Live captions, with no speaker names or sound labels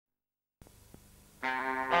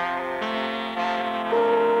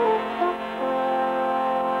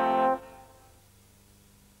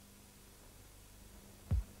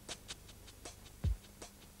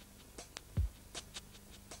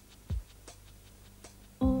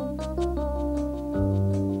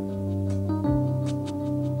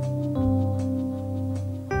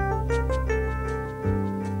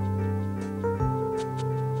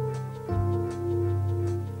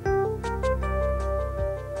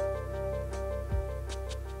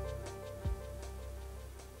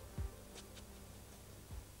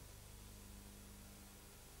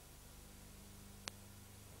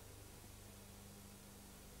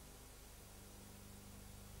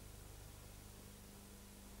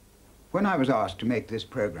When I was asked to make this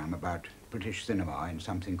program about British cinema in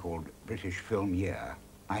something called British Film Year,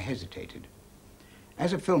 I hesitated.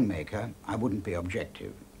 As a filmmaker, I wouldn't be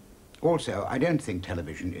objective. Also, I don't think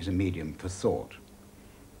television is a medium for thought.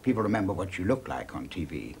 People remember what you look like on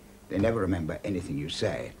TV. They never remember anything you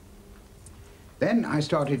say. Then I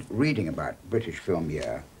started reading about British Film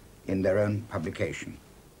Year in their own publication,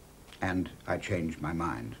 and I changed my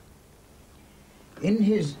mind. In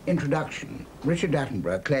his introduction, Richard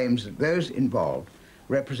Attenborough claims that those involved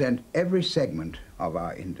represent every segment of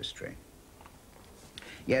our industry.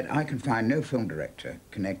 Yet I can find no film director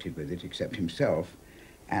connected with it except himself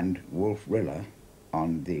and Wolf Riller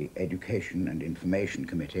on the Education and Information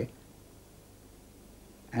Committee,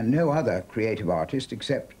 and no other creative artist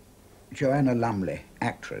except Joanna Lumley,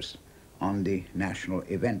 actress, on the National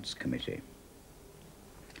Events Committee.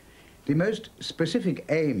 The most specific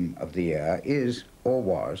aim of the year is, or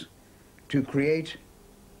was, to create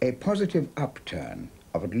a positive upturn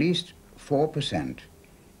of at least 4%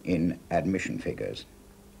 in admission figures.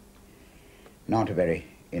 Not a very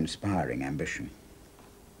inspiring ambition.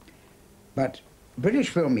 But British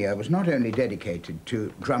Film Year was not only dedicated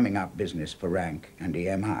to drumming up business for Rank and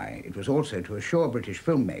EMI, it was also to assure British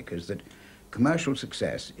filmmakers that commercial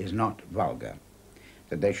success is not vulgar,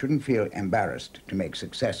 that they shouldn't feel embarrassed to make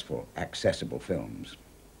successful, accessible films.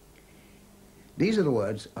 These are the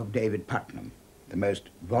words of David Putnam, the most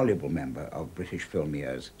voluble member of British Film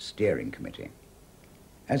Year's steering committee.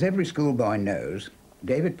 As every schoolboy knows,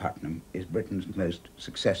 David Putnam is Britain's most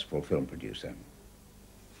successful film producer.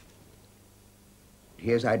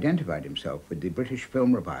 He has identified himself with the British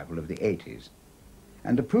film revival of the 80s,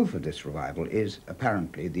 and the proof of this revival is,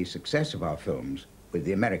 apparently, the success of our films with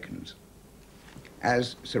the Americans.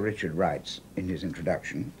 As Sir Richard writes in his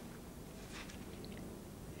introduction,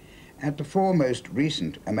 at the four most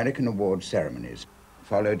recent American awards ceremonies,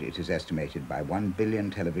 followed, it is estimated, by 1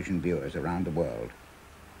 billion television viewers around the world,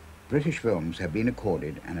 British films have been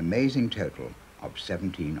accorded an amazing total of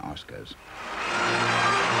 17 Oscars.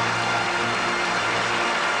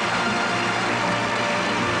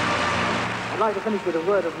 I'd like to finish with a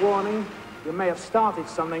word of warning. You may have started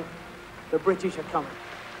something. The British are coming.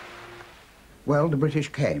 Well, the British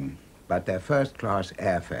came, but their first-class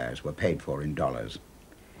airfares were paid for in dollars.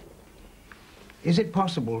 Is it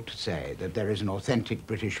possible to say that there is an authentic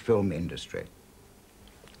British film industry?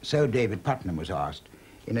 So David Putnam was asked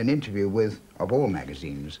in an interview with, of all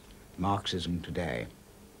magazines, Marxism Today.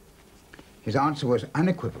 His answer was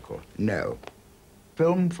unequivocal, no.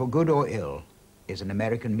 Film, for good or ill, is an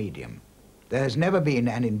American medium. There has never been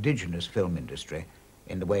an indigenous film industry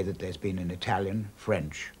in the way that there's been an Italian,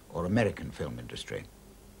 French, or American film industry.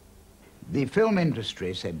 The film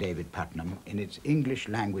industry, said David Putnam, in its English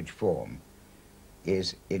language form,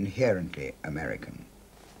 is inherently American.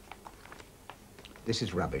 This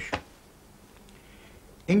is rubbish.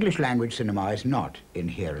 English language cinema is not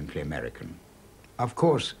inherently American. Of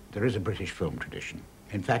course, there is a British film tradition.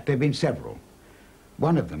 In fact, there have been several.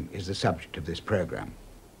 One of them is the subject of this program.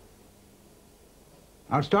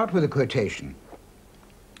 I'll start with a quotation.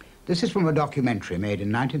 This is from a documentary made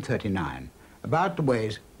in 1939 about the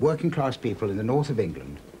ways working-class people in the north of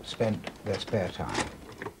England spent their spare time.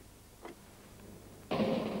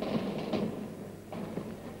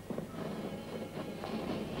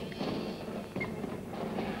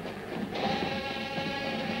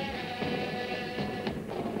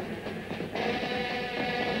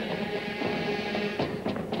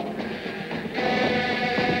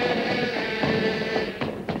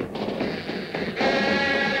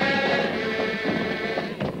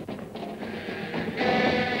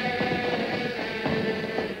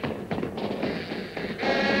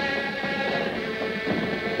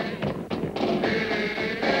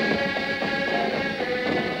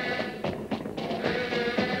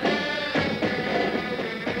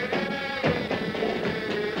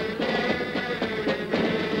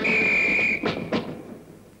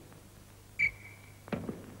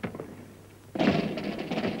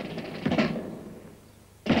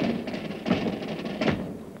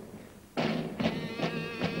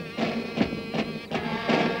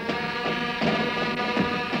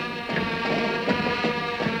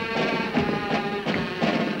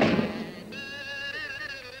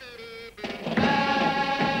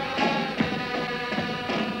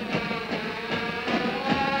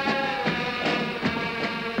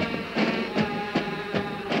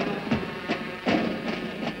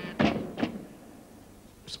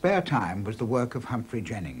 Spare Time was the work of Humphrey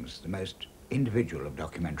Jennings, the most individual of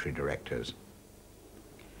documentary directors.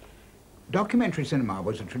 Documentary cinema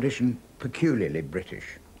was a tradition peculiarly British.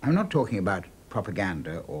 I'm not talking about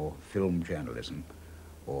propaganda or film journalism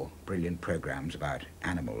or brilliant programs about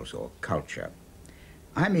animals or culture.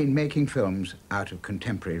 I mean making films out of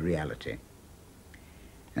contemporary reality.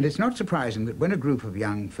 And it's not surprising that when a group of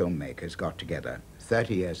young filmmakers got together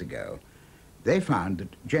 30 years ago, they found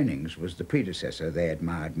that Jennings was the predecessor they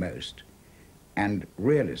admired most, and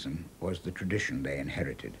realism was the tradition they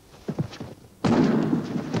inherited.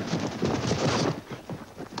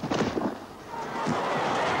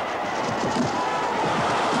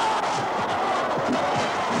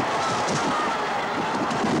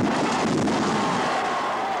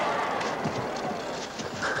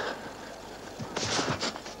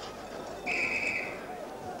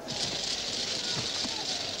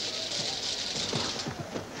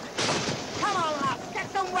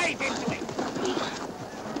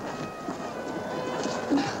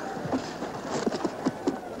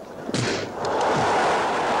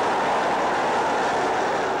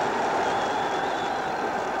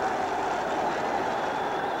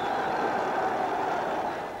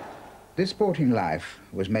 This Sporting Life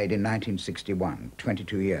was made in 1961,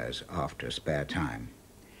 22 years after Spare Time.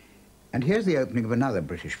 And here's the opening of another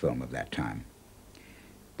British film of that time.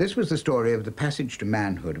 This was the story of the passage to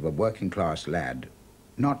manhood of a working-class lad,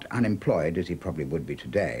 not unemployed as he probably would be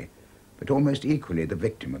today, but almost equally the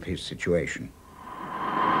victim of his situation.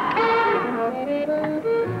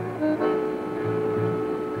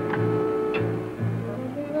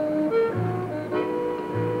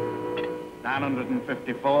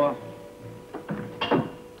 $954.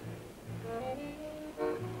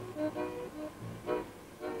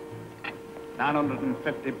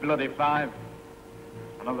 $950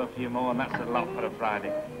 Another few more, and that's a lot for a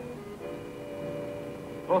Friday.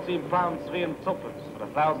 £14 3 and tuppence for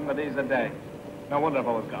 1,000 of these a day. No wonder I've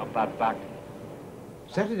always got a bad back.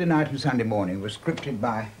 Saturday Night and Sunday Morning was scripted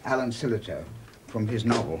by Alan Sillitoe from his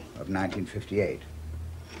novel of 1958.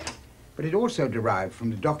 But it also derived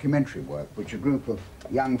from the documentary work which a group of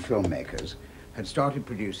young filmmakers had started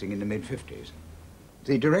producing in the mid-50s.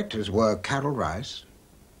 The directors were Carol Rice,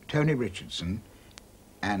 Tony Richardson,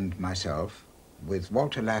 and myself, with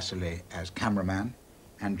Walter Lasserley as cameraman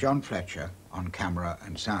and John Fletcher on camera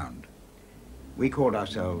and sound. We called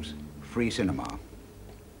ourselves Free Cinema.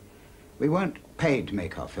 We weren't paid to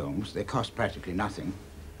make our films. They cost practically nothing.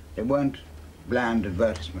 They weren't bland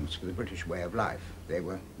advertisements for the British way of life. They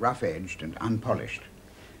were rough-edged and unpolished.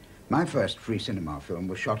 My first Free Cinema film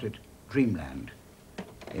was shot at Dreamland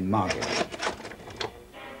in Margate.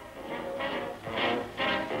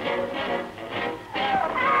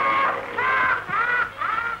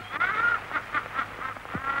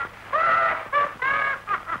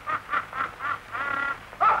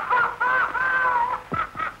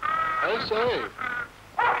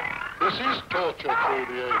 This is torture through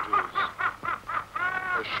the ages.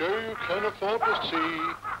 A show you can afford to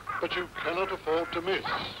see, but you cannot afford to miss.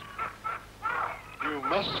 You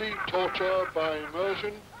must see torture by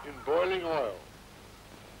immersion in boiling oil,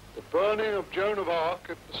 the burning of Joan of Arc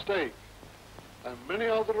at the stake, and many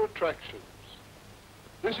other attractions.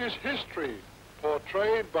 This is history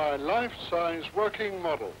portrayed by life-size working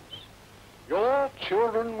models. Your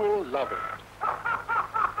children will love it.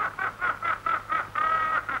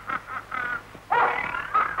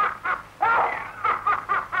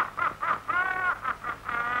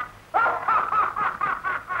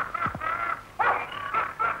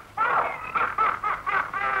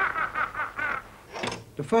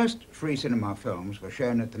 The first Free Cinema films were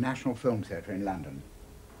shown at the National Film Theatre in London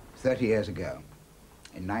 30 years ago,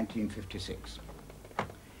 in 1956.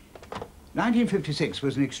 1956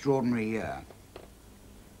 was an extraordinary year.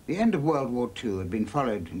 The end of World War II had been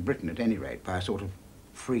followed, in Britain at any rate, by a sort of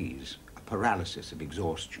freeze, a paralysis of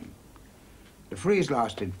exhaustion. The freeze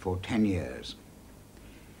lasted for 10 years.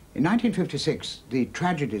 In 1956, the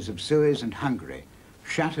tragedies of Suez and Hungary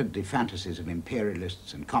shattered the fantasies of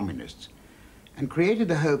imperialists and communists and created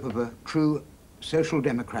the hope of a true social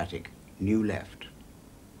democratic new left.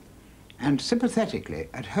 And sympathetically,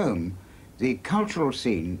 at home, the cultural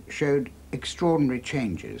scene showed extraordinary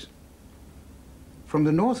changes. From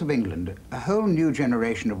the north of England, a whole new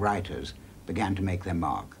generation of writers began to make their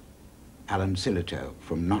mark. Alan Sillitoe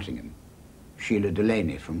from Nottingham, Sheila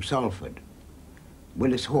Delaney from Salford,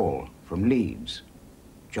 Willis Hall from Leeds,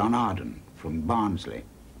 John Arden from Barnsley.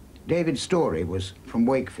 David Storey was from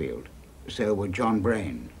Wakefield. So were John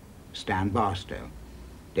Brain, Stan Barstow,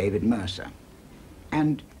 David Mercer.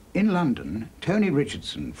 And in London, Tony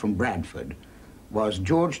Richardson from Bradford was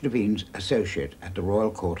George Devine's associate at the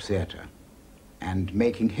Royal Court Theatre and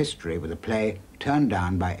making history with a play turned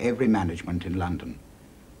down by every management in London,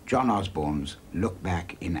 John Osborne's Look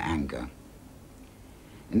Back in Anger.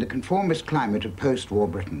 In the conformist climate of post-war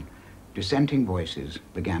Britain, dissenting voices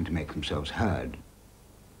began to make themselves heard.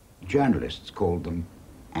 Journalists called them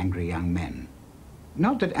angry young men.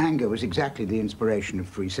 Not that anger was exactly the inspiration of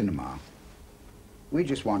free cinema. We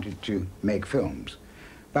just wanted to make films,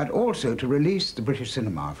 but also to release the British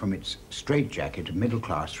cinema from its straitjacket of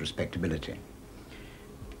middle-class respectability.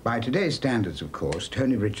 By today's standards, of course,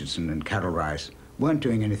 Tony Richardson and Carol Rice weren't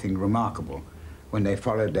doing anything remarkable when they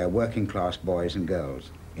followed their working-class boys and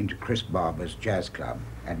girls into Chris Barber's jazz club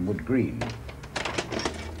at Wood Green.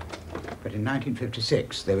 But in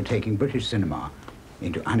 1956, they were taking British cinema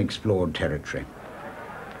into unexplored territory.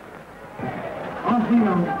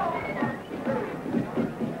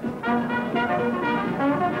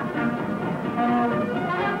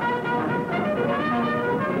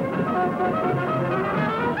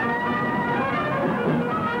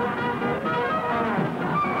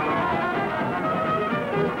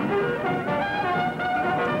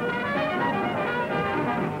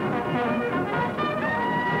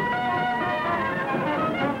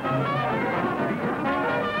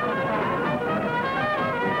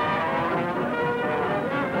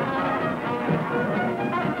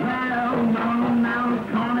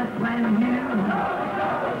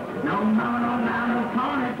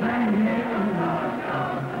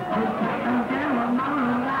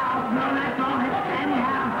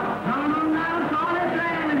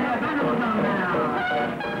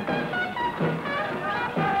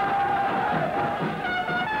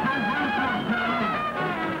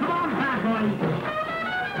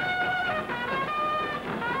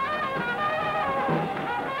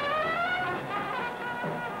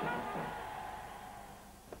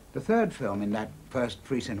 The third film in that first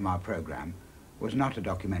free cinema program was not a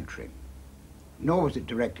documentary, nor was it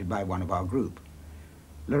directed by one of our group.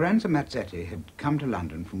 Lorenza Mazzetti had come to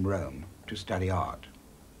London from Rome to study art.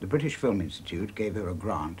 The British Film Institute gave her a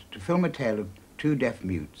grant to film a tale of two deaf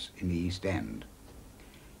mutes in the East End.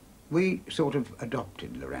 We sort of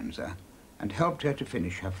adopted Lorenza and helped her to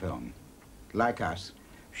finish her film. Like us,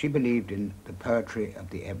 she believed in the poetry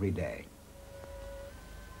of the everyday.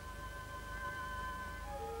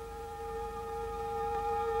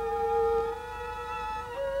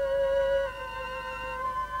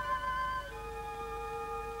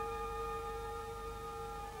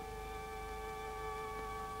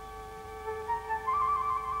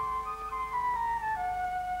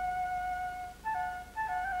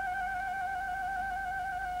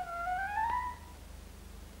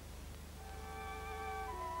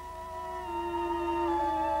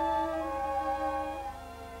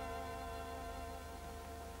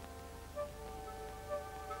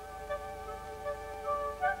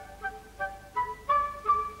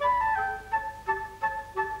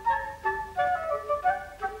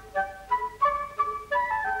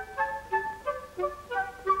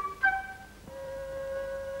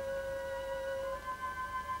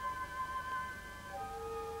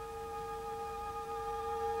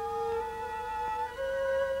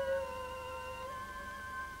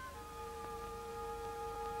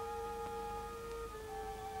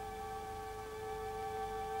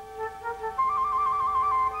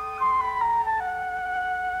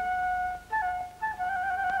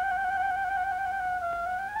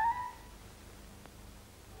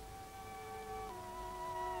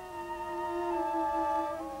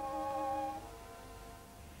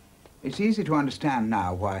 It's easy to understand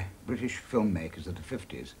now why British filmmakers of the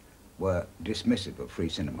 50s were dismissive of free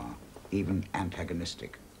cinema, even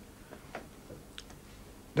antagonistic.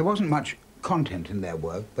 There wasn't much content in their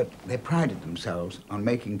work, but they prided themselves on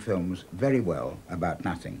making films very well about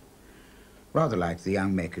nothing, rather like the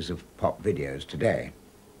young makers of pop videos today.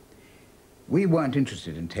 We weren't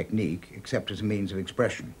interested in technique except as a means of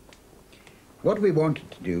expression. What we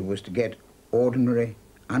wanted to do was to get ordinary,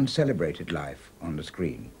 uncelebrated life on the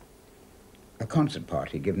screen. A concert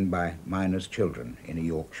party given by miners' children in a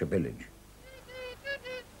Yorkshire village.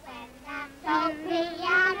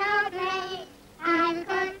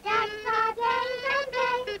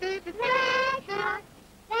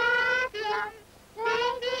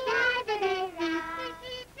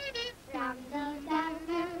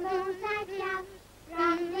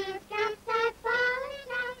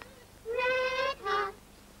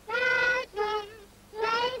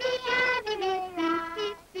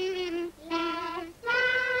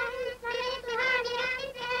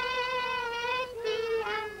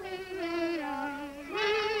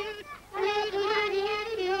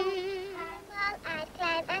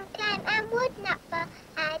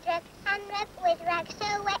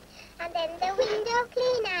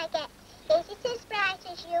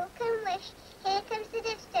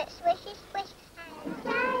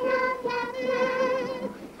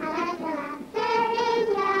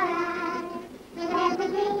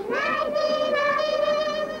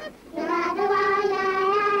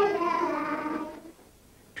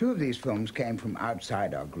 these films came from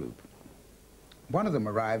outside our group. One of them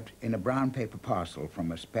arrived in a brown paper parcel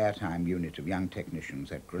from a spare time unit of young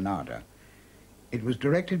technicians at Granada. It was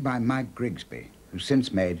directed by Mike Grigsby, who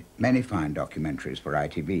since made many fine documentaries for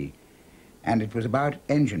ITV, and it was about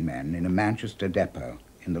engine men in a Manchester depot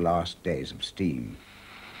in the last days of steam.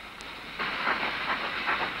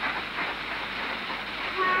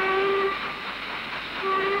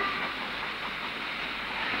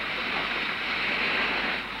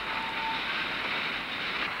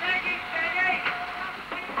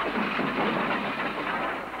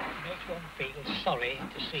 Sorry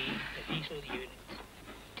to see the diesel unit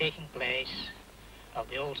taking place of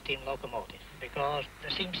the old steam locomotive, because there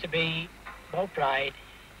seems to be more pride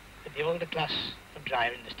in the older class of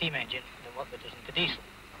driving the steam engine than what there does in the diesel.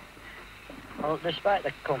 Well, despite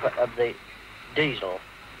the comfort of the diesel,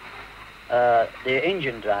 the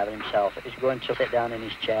engine driver himself is going to sit down in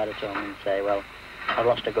his chair at home and say, well, I've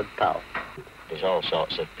lost a good pal. There's all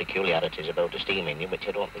sorts of peculiarities about a steam engine which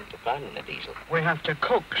I don't think you find in a diesel. We have to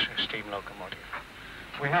coax a steam locomotive.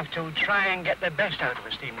 We have to try and get the best out of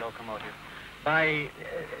a steam locomotive by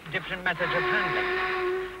different methods of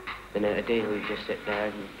handling. In a diesel, you just sit there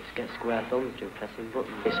and just get square thumbs through pressing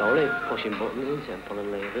buttons. It's only pushing buttons into and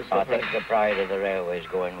pulling levers. I think the pride of the railway is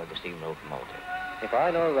going with the steam locomotive. If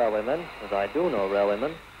I know railwaymen, as I do know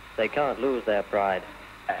railwaymen, they can't lose their pride.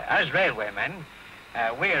 As railwaymen,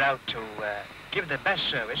 we're out to give the best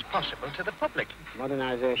service possible to the public.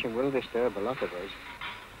 Modernisation will disturb a lot of us.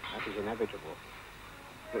 That is inevitable.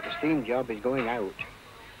 But the steam job is going out.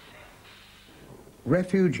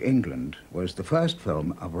 Refuge England was the first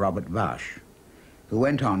film of Robert Vash, who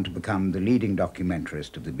went on to become the leading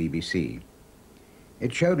documentarist of the BBC.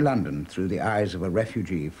 It showed London through the eyes of a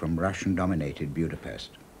refugee from Russian-dominated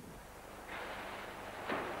Budapest.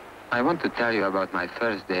 I want to tell you about my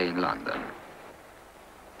first day in London.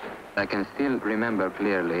 I can still remember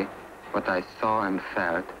clearly what I saw and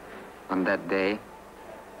felt on that day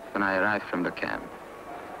when I arrived from the camp.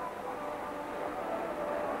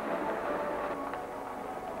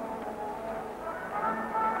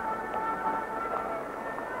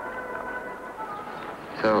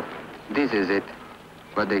 So, this is it,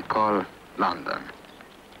 what they call London.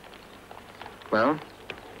 Well,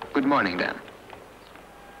 good morning then.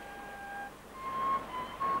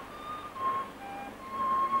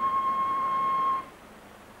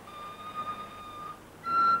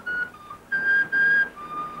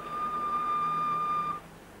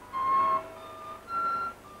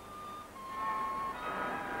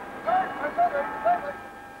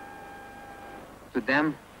 To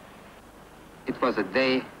them, it was a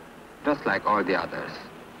day just like all the others.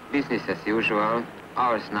 Business as usual,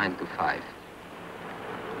 hours 9 to 5.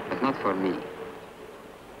 But not for me.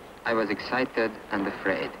 I was excited and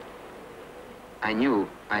afraid. I knew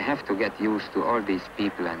I have to get used to all these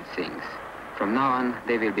people and things. From now on,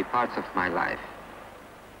 they will be parts of my life.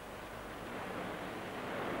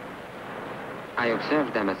 I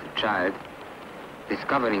observed them as a child,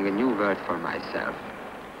 discovering a new world for myself.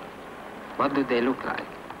 What do they look like?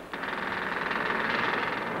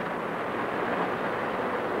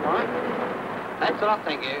 All right. Thanks a lot,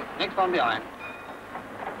 thank you. Next one behind.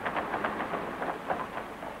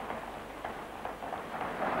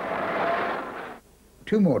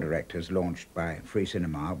 Two more directors launched by Free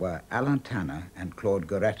Cinema were Alain Tanner and Claude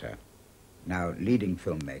Goretta, now leading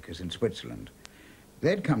filmmakers in Switzerland.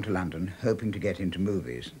 They'd come to London hoping to get into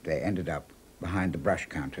movies. They ended up behind the brush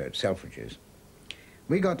counter at Selfridges.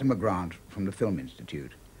 We got them a grant from the Film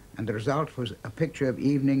Institute, and the result was a picture of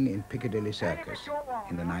evening in Piccadilly Circus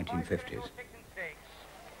in the 1950s.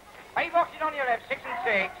 8 boxes on your left, 6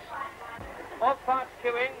 and 6. All parts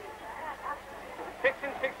queuing. 6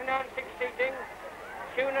 and 6 and down, 6 seating.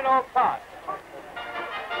 Tune and all parts.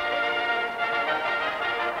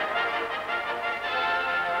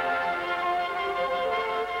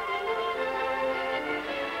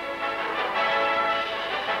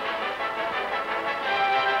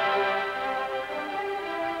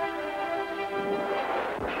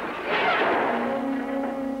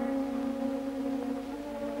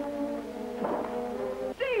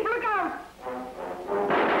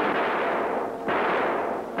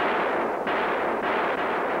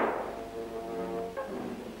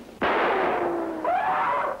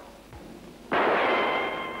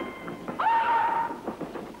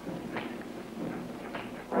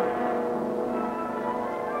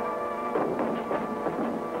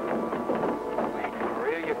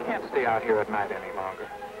 Stay out here at night any longer.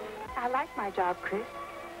 I like my job, Chris.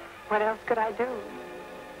 What else could I do?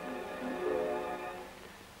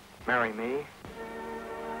 Marry me.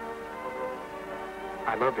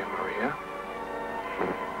 I love you, Maria.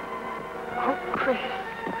 Oh, Chris.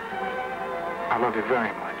 I love you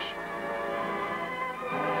very much.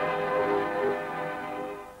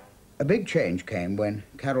 A big change came when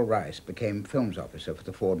Carol Rice became films officer for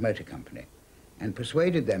the Ford Motor Company and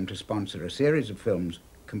persuaded them to sponsor a series of films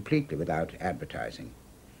completely without advertising.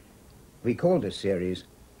 We called this series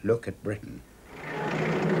Look at Britain.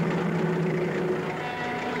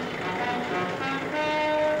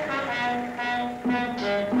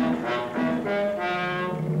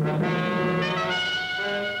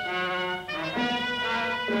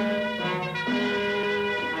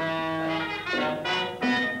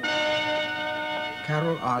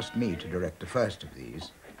 Carol asked me to direct the first of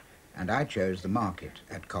these, and I chose The Market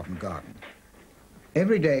at Covent Garden.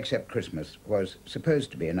 Every Day Except Christmas was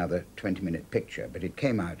supposed to be another 20-minute picture, but it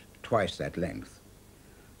came out twice that length.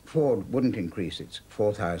 Ford wouldn't increase its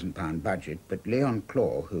 £4,000 budget, but Leon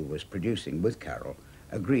Claw, who was producing with Carol,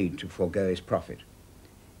 agreed to forego his profit.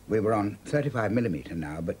 We were on 35mm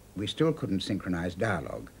now, but we still couldn't synchronize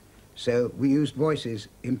dialogue, so we used voices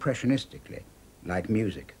impressionistically, like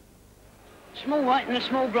music. Small white and a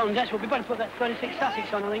small bronze, that's what we better put that 36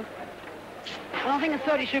 Sussex on, I think. And I think a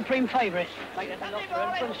 30 Supreme favourite.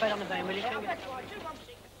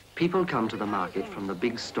 People come to the market from the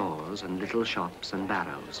big stores and little shops and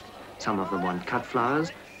barrows. Some of them want cut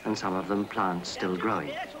flowers, and some of them plants still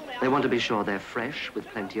growing. They want to be sure they're fresh with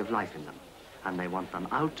plenty of life in them. And they want them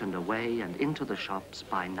out and away and into the shops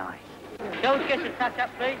by 9. Don't get a touch up,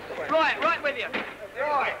 please. Right with you.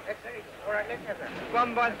 Right. All right, let's have that.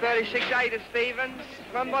 1 by 36 Ada Stevens,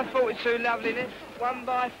 1 by 42 Loveliness, 1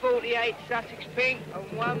 by 48 Sussex Pink,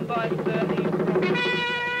 and 1 by 30...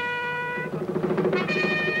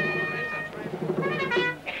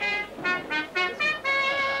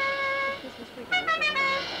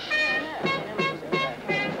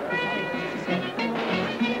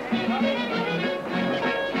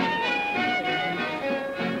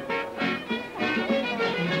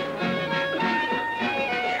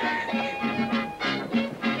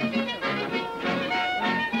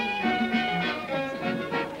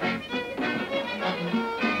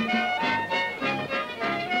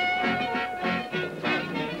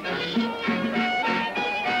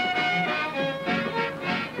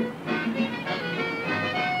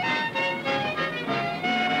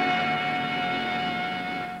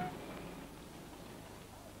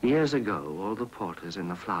 Years ago, all the porters in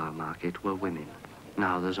the flower market were women.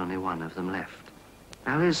 Now there's only one of them left.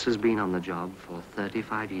 Alice has been on the job for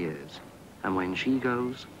 35 years, and when she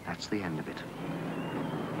goes, that's the end of it.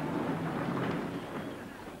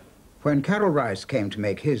 When Carol Rice came to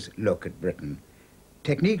make his Look at Britain,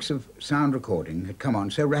 techniques of sound recording had come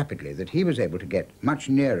on so rapidly that he was able to get much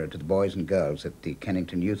nearer to the boys and girls at the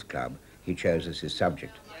Kennington Youth Club he chose as his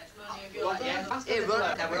subject. Here,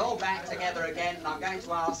 Rudd, now we're all back together again, and I'm going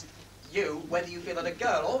to ask you whether you feel that a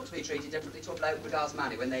girl ought to be treated differently to a bloke with regards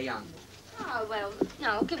money when they're young. Oh, well,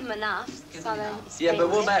 no, give them enough. Yeah, but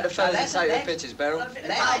what about the fellas that take the pictures, Beryl?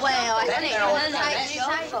 Oh, well, I think it's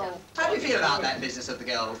awful. How do you feel about that business of the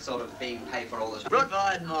girl sort of being paid for all this? If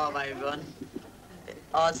I had my way run,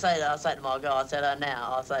 I'd say to my girl, I'd say that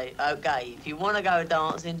now, I'd say, OK, if you want to go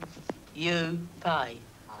dancing, you pay.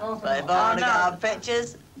 But if I want to go have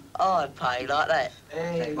pictures, I'd pay like that.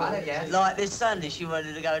 Hey, like this Sunday, she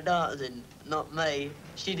wanted to go dancing, not me.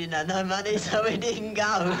 She didn't have no money, so we didn't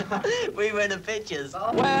go. We went to pictures.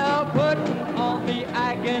 Well, putting on the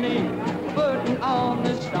agony, putting on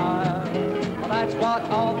the style. Well, that's what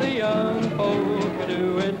all the young folk are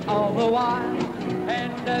doing all the while.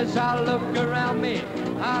 And as I look around me,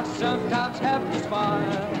 I sometimes have to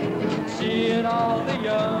smile, seeing all the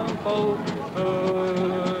young folk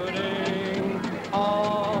putting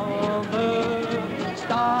on the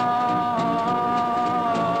style.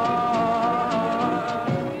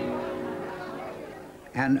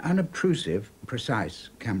 An unobtrusive, precise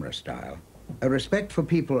camera style, a respect for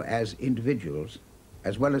people as individuals,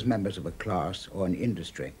 as well as members of a class or an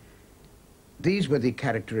industry. These were the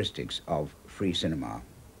characteristics of free cinema.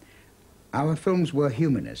 Our films were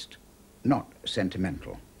humanist, not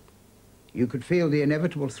sentimental. You could feel the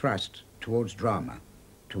inevitable thrust towards drama,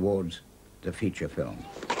 towards the feature film.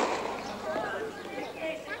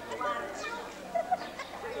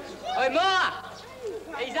 Hey, Ma!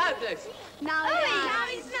 He's hopeless. No,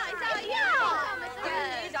 he's not.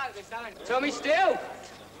 He's hopeless, Tommy Steele.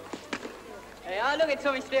 Hey, oh, look at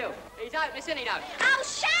Tommy Steele. He's hopeless, isn't he, though? Oh,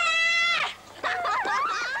 shit!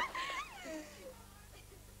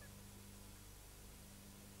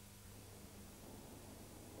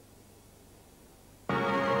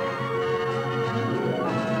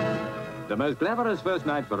 The most glamorous first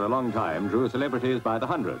night for a long time drew celebrities by the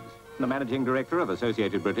hundreds. the managing director of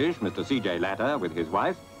Associated British, Mr. C.J. Latter, with his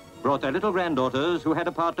wife, brought their little granddaughters who had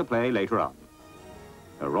a part to play later on.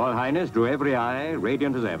 Her Royal Highness drew every eye,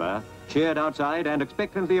 radiant as ever, cheered outside and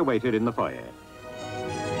expectantly awaited in the foyer.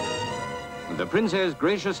 The Princess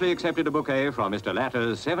graciously accepted a bouquet from Mr.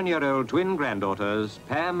 Latter's 7-year-old twin granddaughters,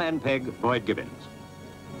 Pam and Peg Boyd-Gibbons.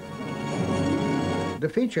 The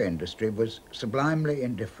feature industry was sublimely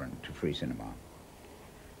indifferent to free cinema.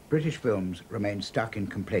 British films remained stuck in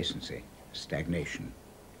complacency, stagnation.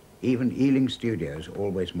 Even Ealing Studios,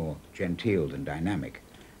 always more genteel than dynamic,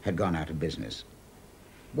 had gone out of business.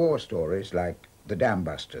 War stories like The Dam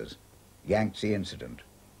Busters, Yangtze Incident,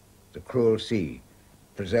 The Cruel Sea,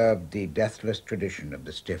 preserved the deathless tradition of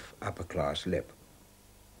the stiff upper-class lip.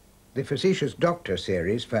 The facetious Doctor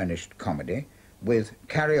series furnished comedy, with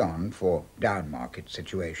Carry On for down-market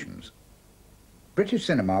situations. British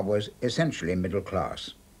cinema was essentially middle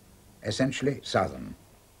class, essentially southern.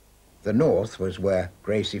 The north was where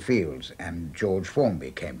Gracie Fields and George Formby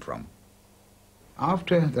came from.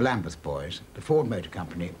 After the Lambeth Boys, the Ford Motor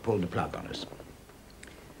Company pulled the plug on us.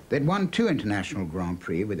 They'd won 2 international Grand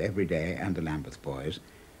Prix with Everyday and the Lambeth Boys,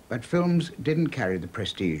 but films didn't carry the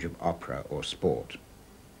prestige of opera or sport.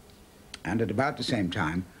 And at about the same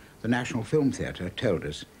time, the National Film Theatre told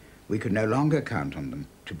us we could no longer count on them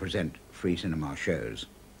to present free cinema shows.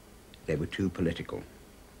 They were too political.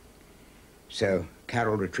 So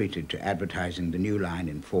Carol retreated to advertising the new line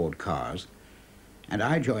in Ford cars, and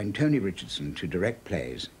I joined Tony Richardson to direct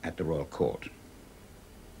plays at the Royal Court.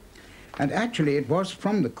 And actually, it was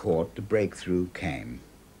from the court the breakthrough came.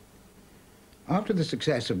 After the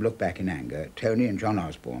success of Look Back in Anger, Tony and John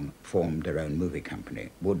Osborne formed their own movie company,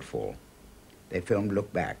 Woodfall. They filmed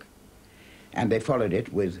Look Back, and they followed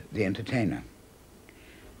it with The Entertainer.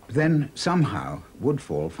 Then, somehow,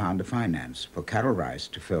 Woodfall found the finance for Carol Rice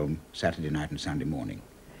to film Saturday Night and Sunday Morning,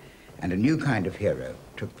 and a new kind of hero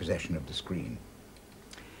took possession of the screen.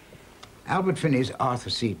 Albert Finney's Arthur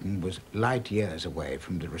Seaton was light years away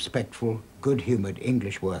from the respectful, good-humoured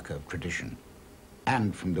English worker of tradition,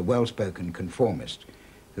 and from the well-spoken conformist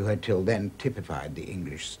who had till then typified the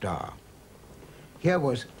English star. Here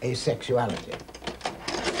was asexuality,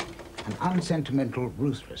 an unsentimental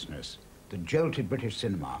ruthlessness that jolted British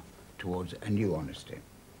cinema towards a new honesty.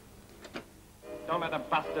 Don't let the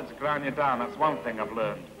bastards grind you down, that's one thing I've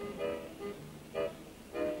learned.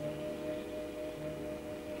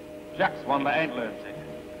 Jack's one that ain't learned it.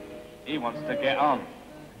 He wants to get on.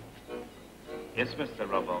 Yes, Mr.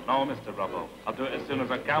 Robbo. No, Mr. Robbo. I'll do it as soon as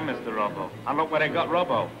I can, Mr. Robbo. And look where he got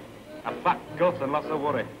Robbo. A fat gut and lots of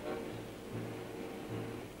worry.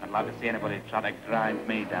 I'd like to see anybody try to grind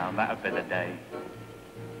me down. That'd be the day.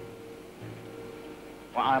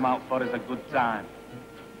 What I'm out for is a good time.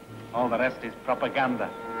 All the rest is propaganda.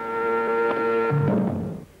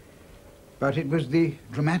 But it was the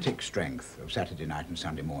dramatic strength of Saturday Night and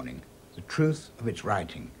Sunday Morning, the truth of its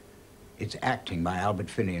writing, its acting by Albert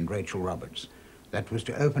Finney and Rachel Roberts, that was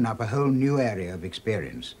to open up a whole new area of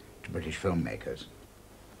experience to British filmmakers.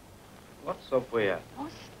 What's up with you? Oh,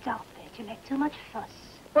 stop it. You make too much fuss.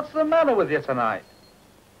 What's the matter with you tonight?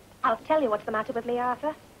 I'll tell you what's the matter with me,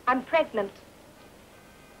 Arthur. I'm pregnant.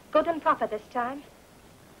 Good and proper this time.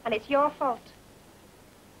 And it's your fault.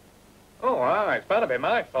 Oh, all right. It's better be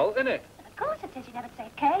my fault, isn't it? Of course it is. You never say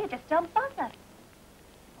K. You just don't bother. Well,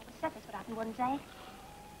 we said this would happen one day.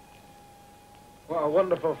 What a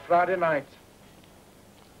wonderful Friday night.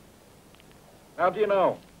 How do you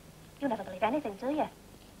know? You never believe anything, do you?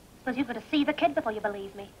 Suppose you've got to see the kid before you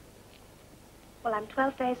believe me. Well, I'm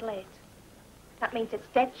 12 days late. That means it's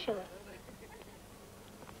dead sure.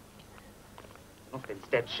 Nothing's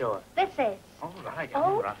dead sure. This is. All right, Oh,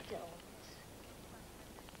 all right. don't.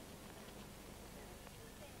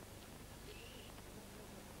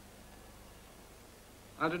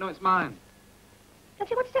 How do you know it's mine? Don't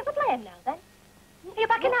you want to take the blame now, then? Are you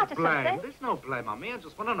backing out or Blame? something? There's no blame on me. I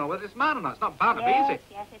just want to know whether it's mine or not. It's not bound to be, is Yes, it?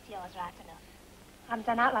 yes, it's yours, right enough. I haven't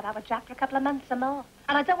done out like that with Jack for a couple of months or more.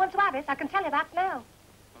 And I don't want to have it, I can tell you that now.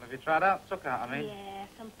 Well, have you tried out? Took out, I mean. Yeah,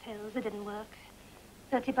 some pills, they didn't work.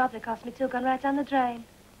 30 bob it cost me, 2 gone right down the drain.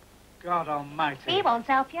 God almighty. He won't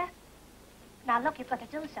help you. Now, look, you've got to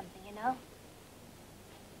do something, you know.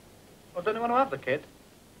 Well, don't you want to have the kid?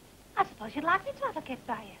 I suppose you'd like me to have a kid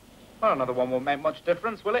by you. Well, another one won't make much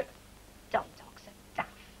difference, will it? Don't talk so daft.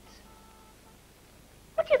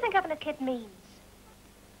 What do you think having a kid means?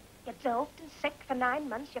 You're doped and sick for 9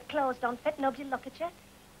 months, your clothes don't fit, nobody look at you.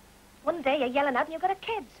 One day you're yelling out and you've got a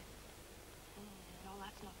kid. No,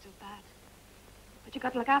 that's not too bad. But you've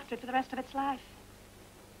got to look after it for the rest of its life.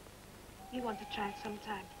 You want to try it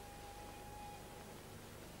sometime.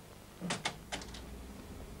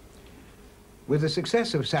 With the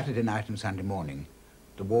success of Saturday Night and Sunday Morning,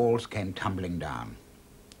 the walls came tumbling down.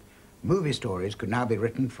 Movie stories could now be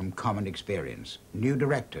written from common experience. New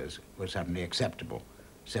directors were suddenly acceptable,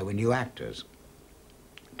 so were new actors.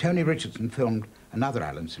 Tony Richardson filmed another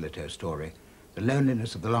Alan Sillitoe story, The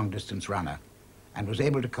Loneliness of the Long-Distance Runner, and was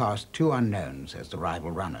able to cast two unknowns as the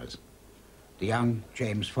rival runners. The young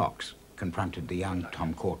James Fox confronted the young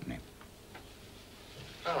Tom Courtenay.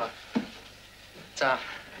 Oh, tough.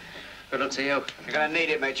 Good luck to you. You're going to need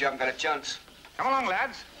it, mate. You haven't got a chance. Come along,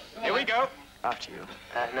 lads. Here we go. After you.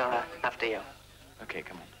 No, after you. Okay,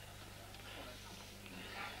 come on.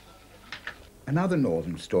 Another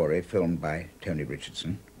northern story filmed by Tony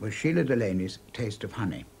Richardson was Sheila Delaney's Taste of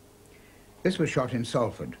Honey. This was shot in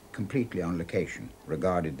Salford, completely on location,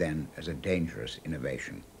 regarded then as a dangerous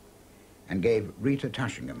innovation, and gave Rita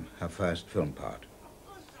Tushingham her first film part.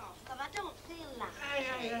 I don't feel like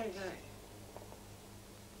Hey.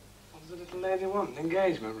 What does the little lady want? An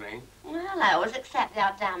engagement ring? Well, I always accept the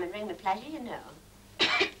odd diamond ring with pleasure, you know.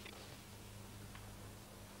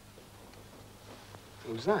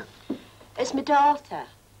 Who's that? It's my daughter.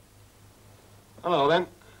 Hello, then.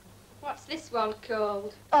 What's this one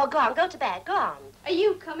called? Oh, go on, go to bed, go on. Are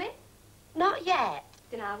you coming? Not yet.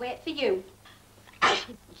 Then I'll wait for you.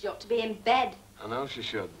 You ought to be in bed. I know she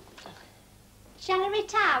should. Shall I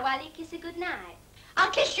retire while you kiss her good night? I'll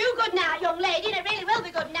kiss you good night, young lady, and it really will be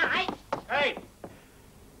good night. Hey!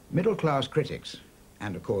 Middle-class critics,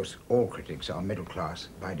 and of course all critics are middle class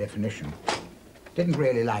by definition, didn't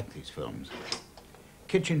really like these films.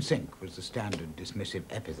 Kitchen sink was the standard dismissive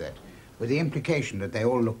epithet, with the implication that they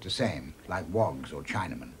all looked the same, like wogs or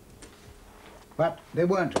Chinamen. But they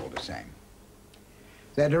weren't all the same.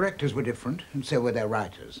 Their directors were different, and so were their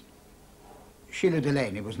writers. Sheila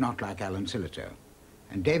Delaney was not like Alan Sillitoe,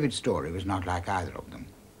 and David Storey was not like either of them.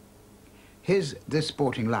 His This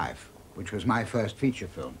Sporting Life, which was my first feature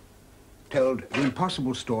film, told the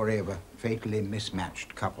impossible story of a fatally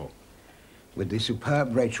mismatched couple, with the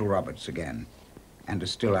superb Rachel Roberts again, and a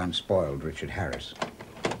still unspoiled Richard Harris.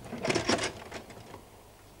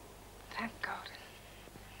 Thank God.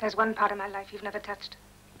 There's one part of my life you've never touched.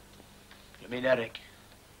 You mean Eric?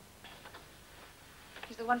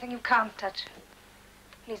 He's the one thing you can't touch.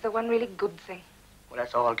 And he's the one really good thing. Well,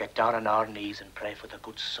 let's all get down on our knees and pray for the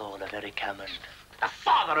good soul of Eric Hammond, the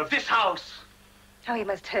father of this house. How he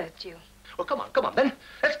must hurt you. Well, come on, then.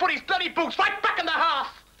 Let's put his bloody boots right back in the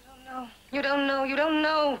hearth. You don't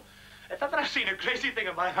know. If ever I've seen a crazy thing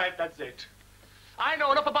in my life, that's it. I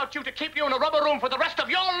know enough about you to keep you in a rubber room for the rest of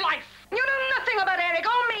your life. You know nothing about Eric,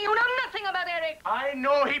 or me. You know nothing about Eric. I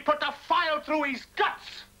know he put the file through his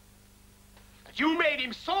guts. That you made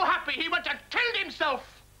him so happy he went and killed himself.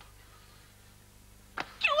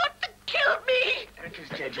 You want to kill me? Eric is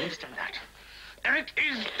dead, you understand that? Eric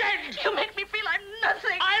is dead! You make me feel I'm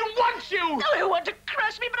nothing. I want you! No, you want to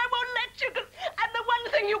crush me, but I won't let you. 'Cause I'm the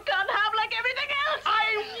one thing you can't have like everything else.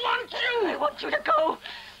 I want you! I want you to go.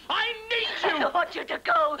 I need you! I want you to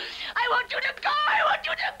go. I want you to go. I want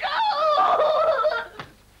you to go.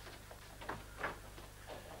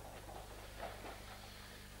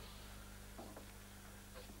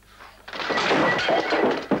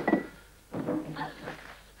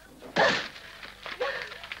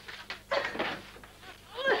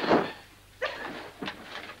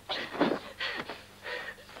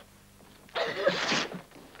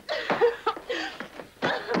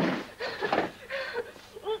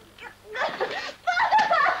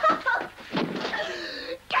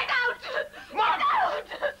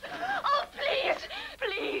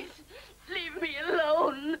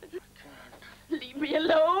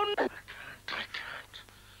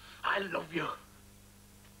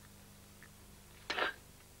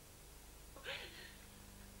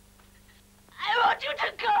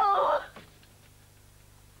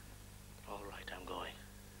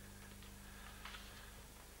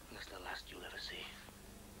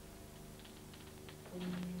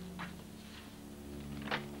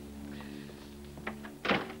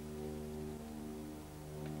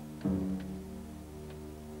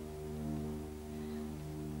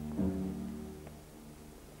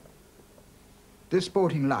 This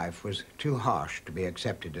Sporting Life was too harsh to be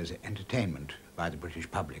accepted as entertainment by the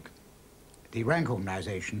British public. The Rank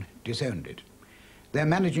organisation disowned it. Their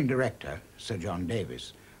managing director, Sir John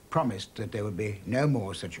Davis, promised that there would be no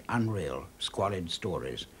more such unreal, squalid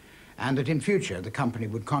stories, and that in future the company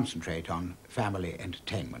would concentrate on family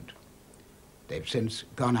entertainment. They've since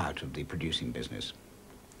gone out of the producing business.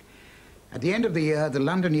 At the end of the year, the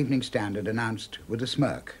London Evening Standard announced with a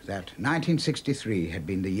smirk that 1963 had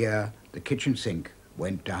been the year the kitchen sink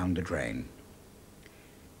went down the drain.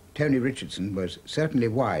 Tony Richardson was certainly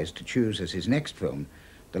wise to choose as his next film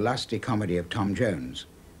the lusty comedy of Tom Jones,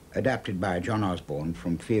 adapted by John Osborne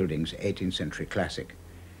from Fielding's 18th century classic.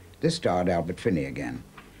 This starred Albert Finney again.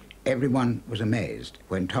 Everyone was amazed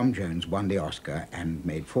when Tom Jones won the Oscar and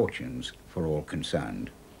made fortunes for all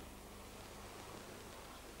concerned.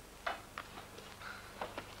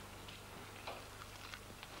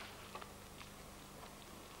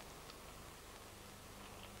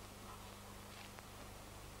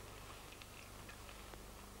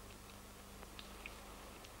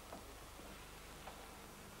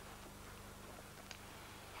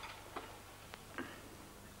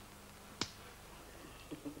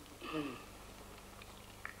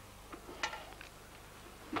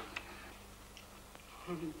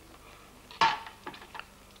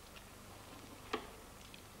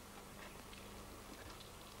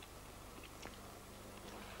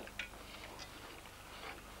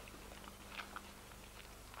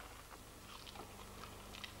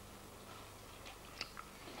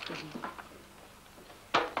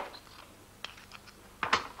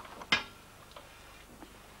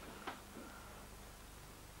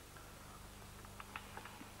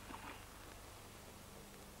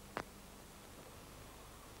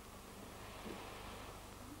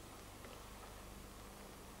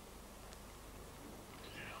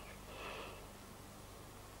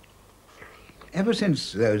 Ever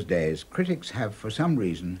since those days, critics have, for some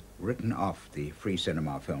reason, written off the free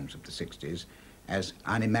cinema films of the 60s as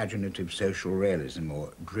unimaginative social realism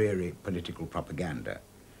or dreary political propaganda.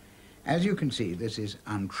 As you can see, this is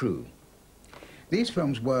untrue. These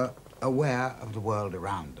films were aware of the world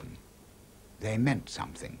around them. They meant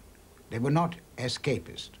something. They were not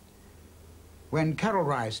escapist. When Carroll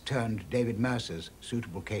Rice turned David Mercer's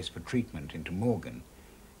Suitable Case for Treatment into Morgan,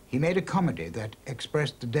 he made a comedy that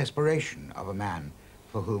expressed the desperation of a man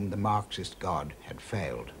for whom the Marxist God had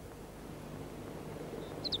failed.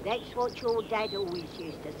 That's what your dad always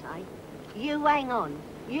used to say. You hang on,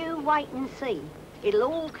 you wait and see. It'll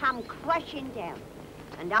all come crashing down,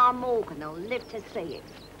 and our Morgan will live to see it.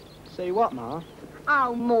 See what, Ma?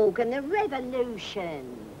 Oh, Morgan, the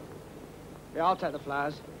revolution. Yeah, I'll take the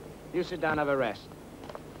flowers. You sit down and have a rest.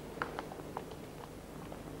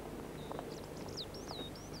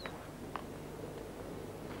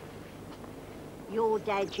 Your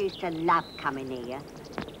dad used to love coming here.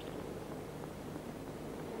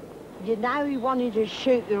 You know, he wanted to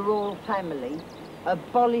shoot the royal family,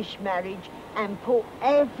 abolish marriage, and put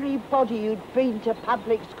everybody who'd been to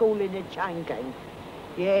public school in a chain gang.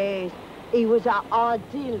 Yes, he was an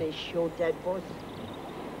idealist, your dad was.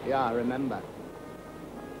 Yeah, I remember.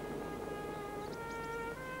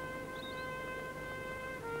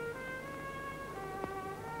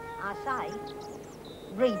 I say,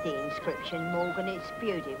 read the inscription, Morgan, it's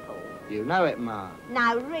beautiful. You know it, Ma.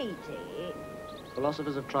 Now read it.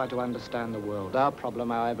 Philosophers have tried to understand the world. Our problem,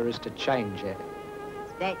 however, is to change it.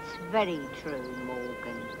 That's very true,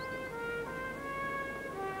 Morgan.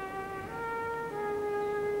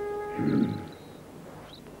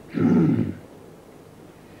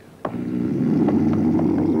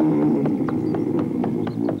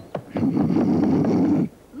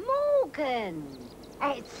 Morgan!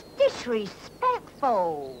 It's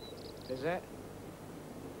disrespectful. Is it?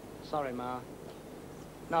 Sorry, Ma.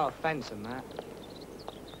 No offence in that.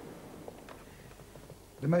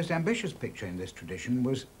 The most ambitious picture in this tradition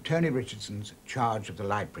was Tony Richardson's Charge of the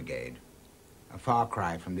Light Brigade, a far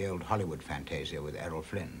cry from the old Hollywood fantasia with Errol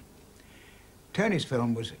Flynn. Tony's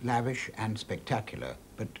film was lavish and spectacular,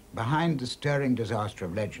 but behind the stirring disaster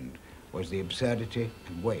of legend was the absurdity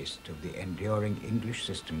and waste of the enduring English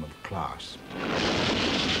system of class.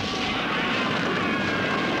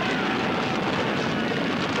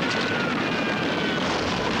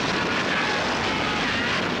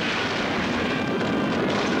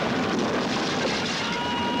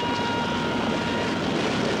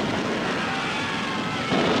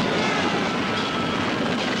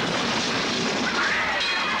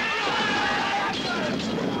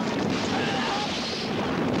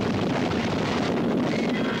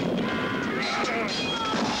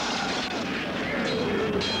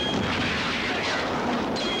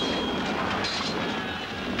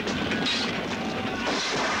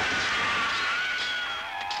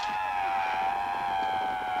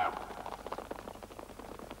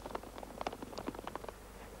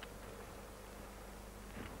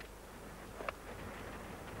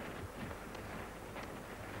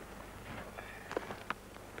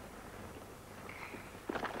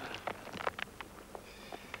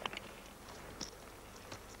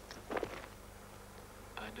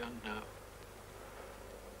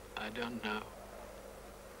 I don't know.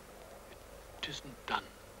 It isn't done.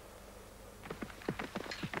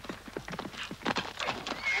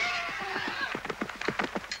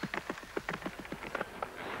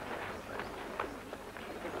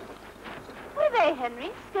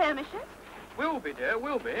 artillery, skirmishers. Will be, dear,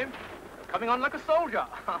 will be. Coming on like a soldier.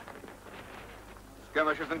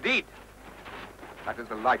 Skirmishers indeed. That is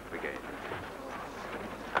the Light Brigade.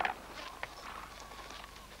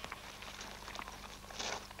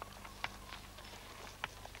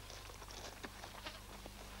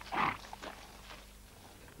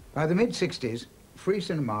 By the mid-60s, free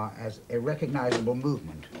cinema as a recognizable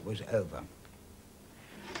movement was over.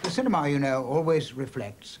 The cinema, you know, always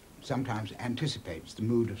reflects, sometimes anticipates the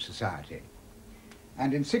mood of society.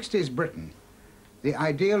 And in 60s Britain, the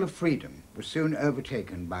ideal of freedom was soon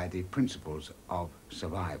overtaken by the principles of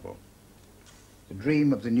survival. The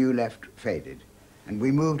dream of the new left faded, and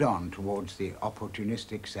we moved on towards the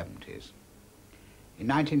opportunistic 70s. In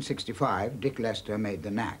 1965, Dick Lester made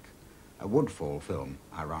The Knack, a Woodfall film,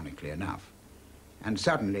 ironically enough. And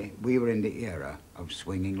suddenly, we were in the era of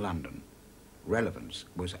swinging London. Relevance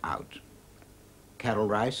was out. Carroll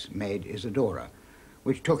Rice made Isadora,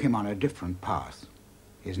 which took him on a different path.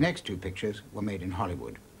 His next two pictures were made in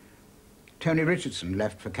Hollywood. Tony Richardson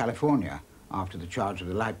left for California after the charge of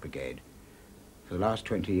the Light Brigade. For the last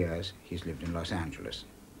 20 years, he's lived in Los Angeles.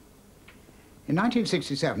 In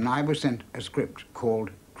 1967, I was sent a script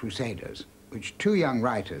called Crusaders, which two young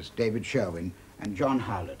writers, David Sherwin and John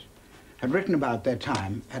Howlett, had written about their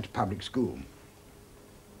time at public school.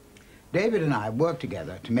 David and I worked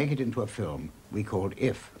together to make it into a film we called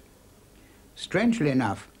If. Strangely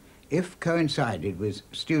enough, If coincided with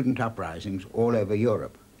student uprisings all over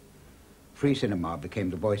Europe. Free cinema became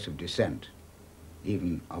the voice of dissent,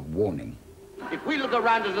 even of warning. If we look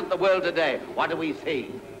around us at the world today, what do we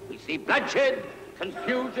see? We see bloodshed,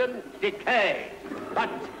 confusion, decay. But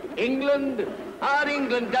England, our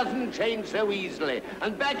England doesn't change so easily.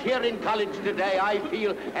 And back here in college today, I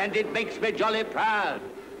feel, and it makes me jolly proud,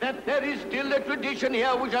 that there is still a tradition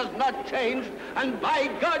here which has not changed, and by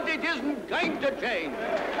God, it isn't going to change.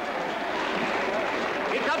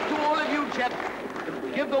 It's up to all of you chaps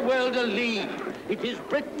to give the world a lead. It is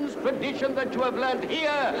Britain's tradition that you have learned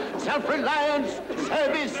here. Self-reliance,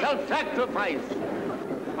 service, self-sacrifice.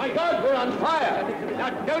 My God, we're on fire. Now,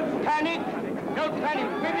 don't panic. Don't panic.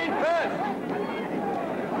 Women first.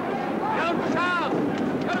 Don't shout.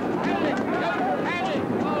 Don't panic. Don't panic.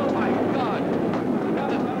 Oh, my God.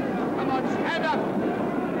 Come on, stand up.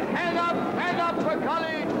 Stand up. Stand up for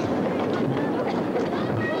college.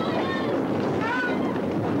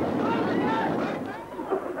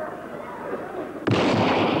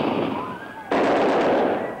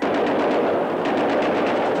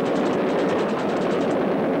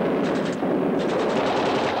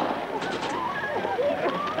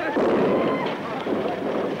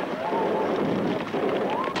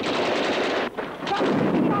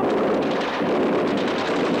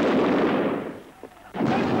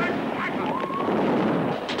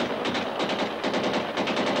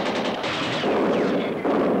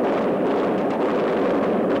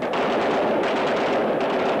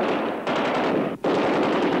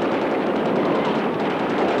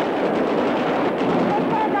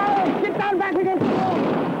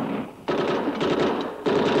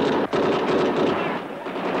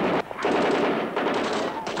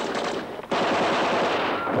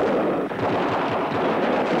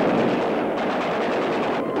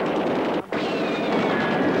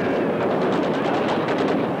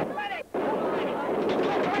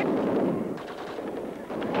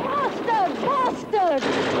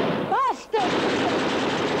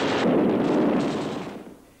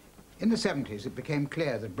 In the 70s, it became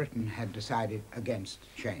clear that Britain had decided against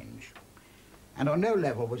change. And on no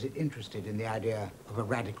level was it interested in the idea of a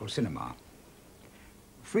radical cinema.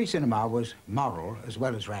 Free cinema was moral as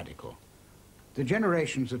well as radical. The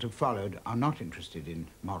generations that have followed are not interested in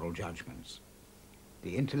moral judgments.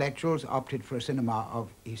 The intellectuals opted for a cinema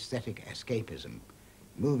of aesthetic escapism.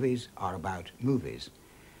 Movies are about movies.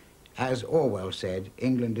 As Orwell said,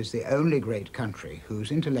 England is the only great country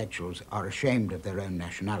whose intellectuals are ashamed of their own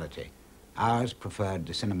nationality. Ours preferred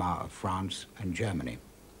the cinema of France and Germany.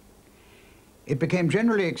 It became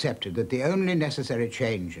generally accepted that the only necessary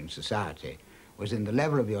change in society was in the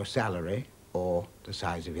level of your salary or the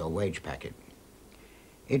size of your wage packet.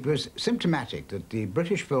 It was symptomatic that the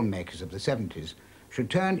British filmmakers of the 70s should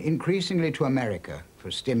turn increasingly to America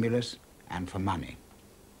for stimulus and for money.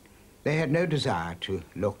 They had no desire to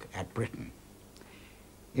look at Britain.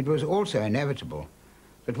 It was also inevitable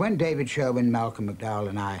that when David Sherwin, Malcolm McDowell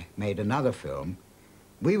and I made another film,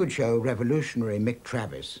 we would show revolutionary Mick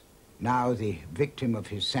Travis, now the victim of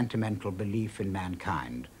his sentimental belief in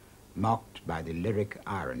mankind, mocked by the lyric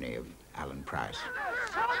irony of Alan Price.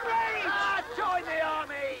 Comrades! Join the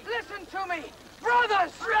army! Listen to me!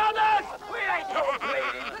 Brothers! Brothers! We ain't all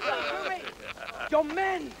bleeding! Listen to me! You're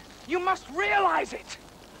men. You must realize it.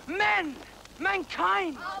 Men.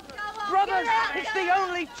 Mankind. Brothers, it's the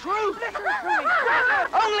only truth.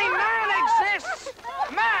 Only man exists.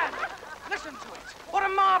 Man. Listen to it. What a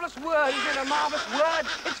marvelous word. Isn't it a marvelous word?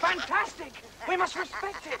 It's fantastic. We must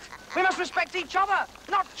respect it. We must respect each other.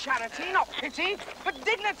 Not charity, not pity, but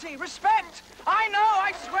dignity, respect. I know,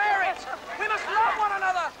 I swear it. We must love one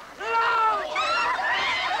another. Love!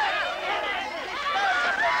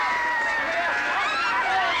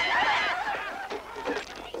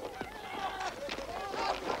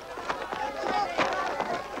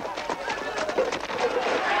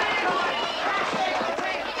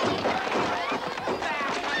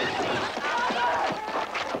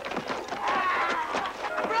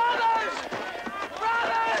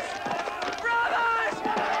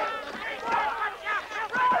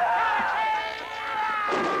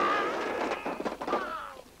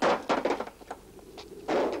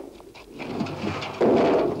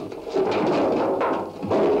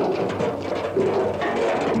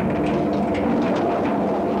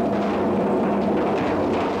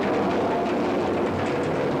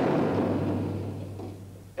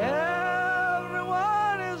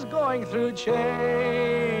 Through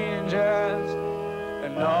changes,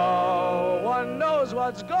 and no one knows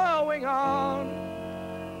what's going on,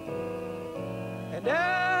 and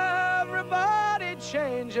everybody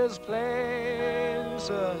changes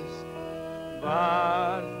places,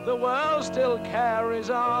 but the world still carries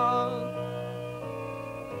on.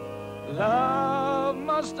 Love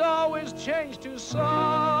must always change to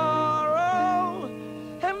sorrow,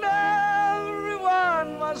 and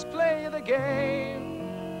everyone must play the game.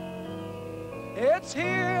 It's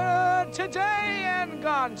here today and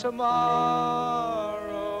gone tomorrow,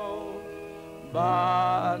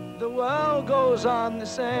 but the world goes on the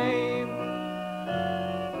same.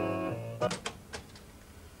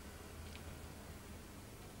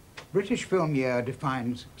 British Film Year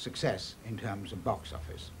defines success in terms of box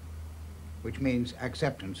office, which means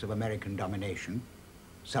acceptance of American domination,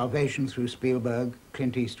 salvation through Spielberg,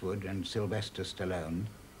 Clint Eastwood and Sylvester Stallone,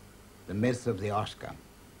 the myth of the Oscar.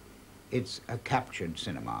 It's a captured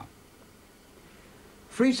cinema.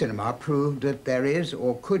 Free cinema proved that there is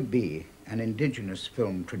or could be an indigenous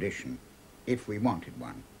film tradition, if we wanted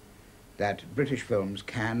one, that British films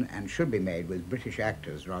can and should be made with British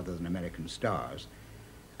actors rather than American stars,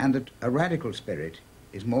 and that a radical spirit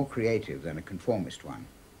is more creative than a conformist one.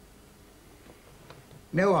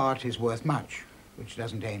 No art is worth much which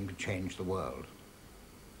doesn't aim to change the world.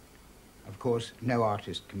 Of course, no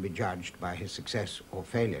artist can be judged by his success or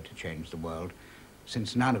failure to change the world,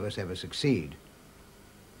 since none of us ever succeed.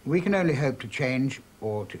 We can only hope to change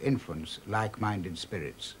or to influence like-minded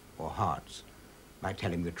spirits or hearts by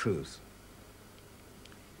telling the truth.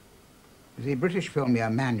 The British Film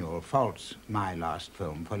Year Manual faults my last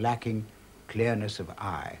film for lacking clearness of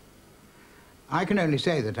eye. I can only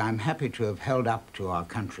say that I'm happy to have held up to our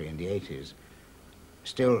country in the 80s,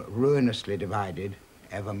 still ruinously divided,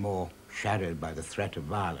 ever more shadowed by the threat of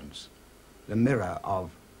violence, the mirror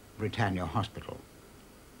of Britannia Hospital.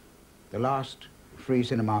 The last free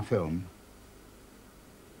cinema film,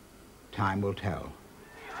 time will tell.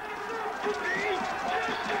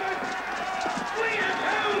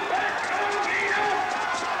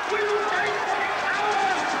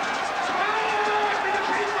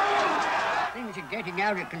 Things are getting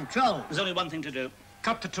out of control. There's only one thing to do.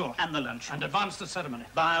 Cut the tour and the lunch. And advance the ceremony.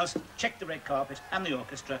 Biles, check the red carpet and the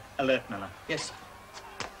orchestra. Alert Miller. Yes.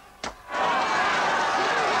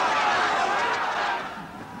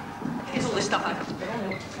 Here's all this stuff I have.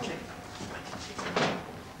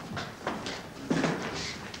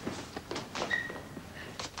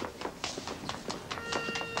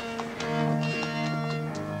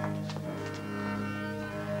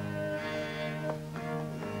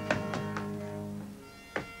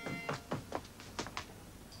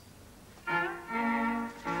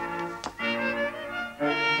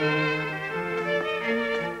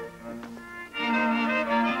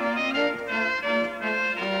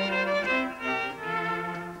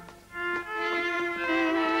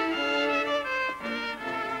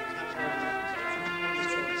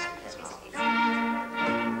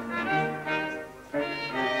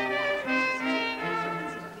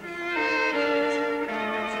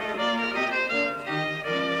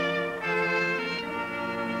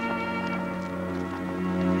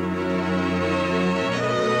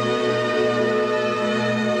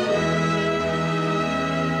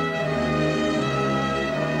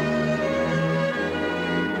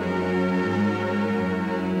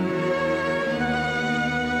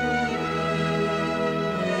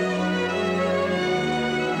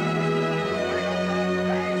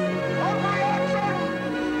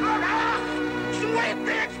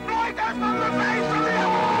 First one to the face!